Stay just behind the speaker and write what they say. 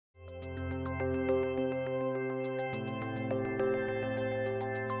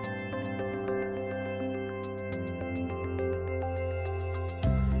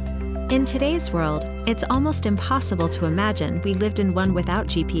In today's world, it's almost impossible to imagine we lived in one without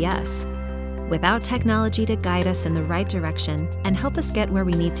GPS, without technology to guide us in the right direction and help us get where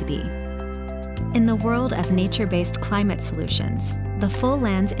we need to be. In the world of nature-based climate solutions, the Full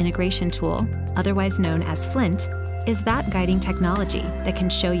Lands Integration Tool, otherwise known as FLINT, is that guiding technology that can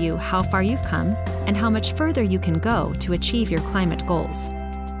show you how far you've come and how much further you can go to achieve your climate goals.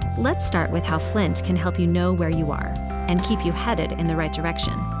 Let's start with how FLINT can help you know where you are and keep you headed in the right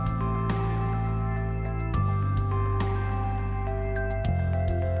direction.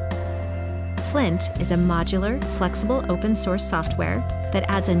 FLINT is a modular, flexible open-source software that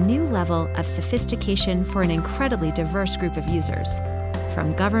adds a new level of sophistication for an incredibly diverse group of users.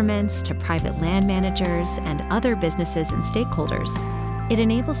 From governments to private land managers and other businesses and stakeholders, it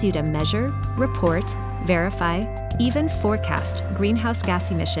enables you to measure, report, verify, even forecast greenhouse gas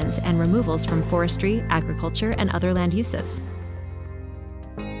emissions and removals from forestry, agriculture, and other land uses.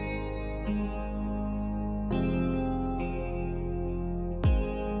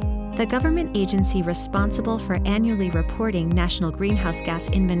 The government agency responsible for annually reporting national greenhouse gas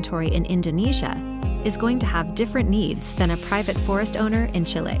inventory in Indonesia is going to have different needs than a private forest owner in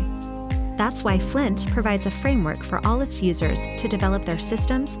Chile. That's why FLINT provides a framework for all its users to develop their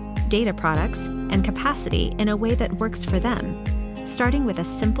systems, data products, and capacity in a way that works for them, starting with a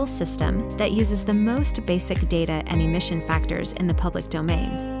simple system that uses the most basic data and emission factors in the public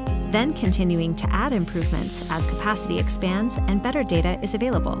domain, then continuing to add improvements as capacity expands and better data is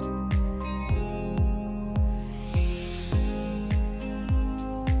available.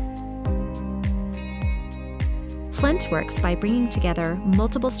 FLINT works by bringing together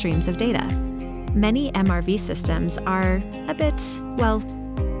multiple streams of data. Many MRV systems are a bit, well,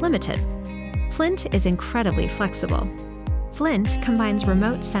 limited. FLINT is incredibly flexible. FLINT combines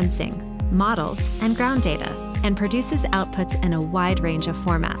remote sensing, models, and ground data, and produces outputs in a wide range of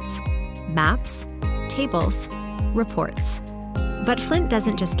formats: maps, tables, reports. But FLINT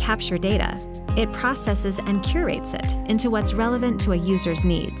doesn't just capture data, it processes and curates it into what's relevant to a user's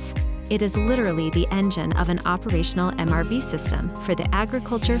needs. It is literally the engine of an operational MRV system for the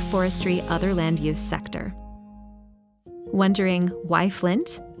agriculture, forestry, other land use sector. Wondering why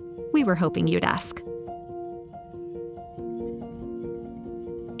FLINT? We were hoping you'd ask.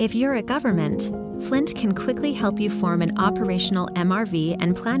 If you're a government, FLINT can quickly help you form an operational MRV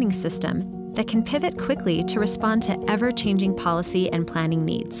and planning system that can pivot quickly to respond to ever-changing policy and planning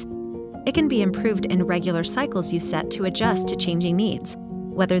needs. It can be improved in regular cycles you set to adjust to changing needs,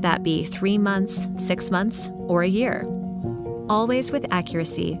 whether that be 3 months, 6 months, or a year. Always with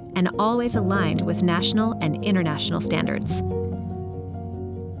accuracy and always aligned with national and international standards.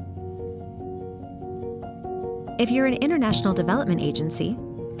 If you're an international development agency,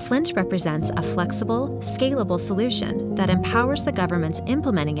 FLINT represents a flexible, scalable solution that empowers the governments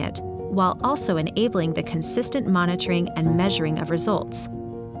implementing it while also enabling the consistent monitoring and measuring of results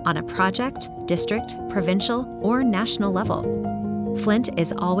on a project, district, provincial, or national level. FLINT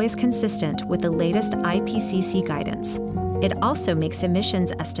is always consistent with the latest IPCC guidance. It also makes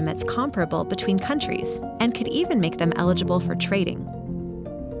emissions estimates comparable between countries and could even make them eligible for trading.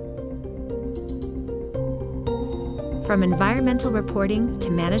 From environmental reporting to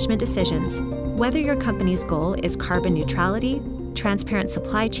management decisions, whether your company's goal is carbon neutrality, transparent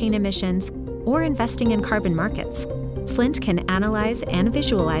supply chain emissions, or investing in carbon markets, FLINT can analyze and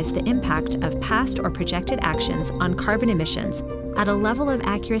visualize the impact of past or projected actions on carbon emissions at a level of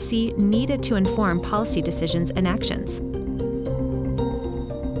accuracy needed to inform policy decisions and actions.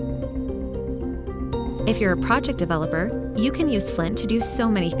 If you're a project developer, you can use FLINT to do so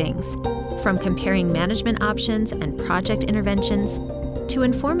many things, from comparing management options and project interventions, to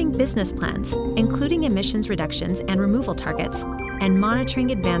informing business plans, including emissions reductions and removal targets, and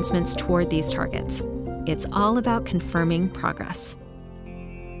monitoring advancements toward these targets. It's all about confirming progress.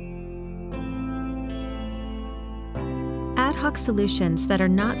 Ad hoc solutions that are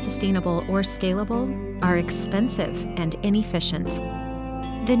not sustainable or scalable are expensive and inefficient.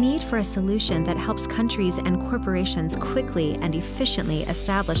 The need for a solution that helps countries and corporations quickly and efficiently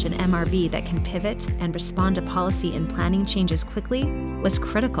establish an MRV that can pivot and respond to policy and planning changes quickly was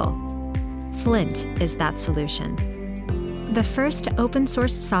critical. FLINT is that solution. The first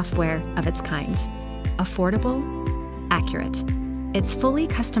open-source software of its kind. Affordable, accurate. It's fully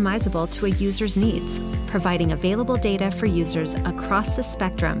customizable to a user's needs, providing available data for users across the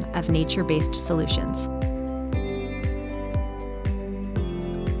spectrum of nature-based solutions.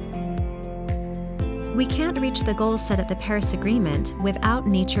 We can't reach the goals set at the Paris Agreement without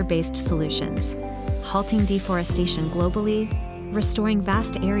nature-based solutions. Halting deforestation globally, restoring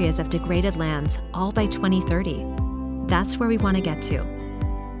vast areas of degraded lands, all by 2030. That's where we want to get to.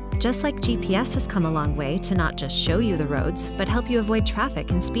 Just like GPS has come a long way to not just show you the roads, but help you avoid traffic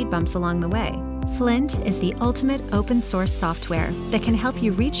and speed bumps along the way, FLINT is the ultimate open-source software that can help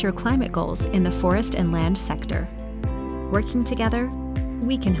you reach your climate goals in the forest and land sector. Working together,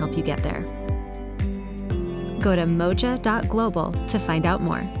 we can help you get there. Go to moja.global to find out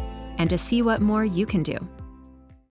more and to see what more you can do.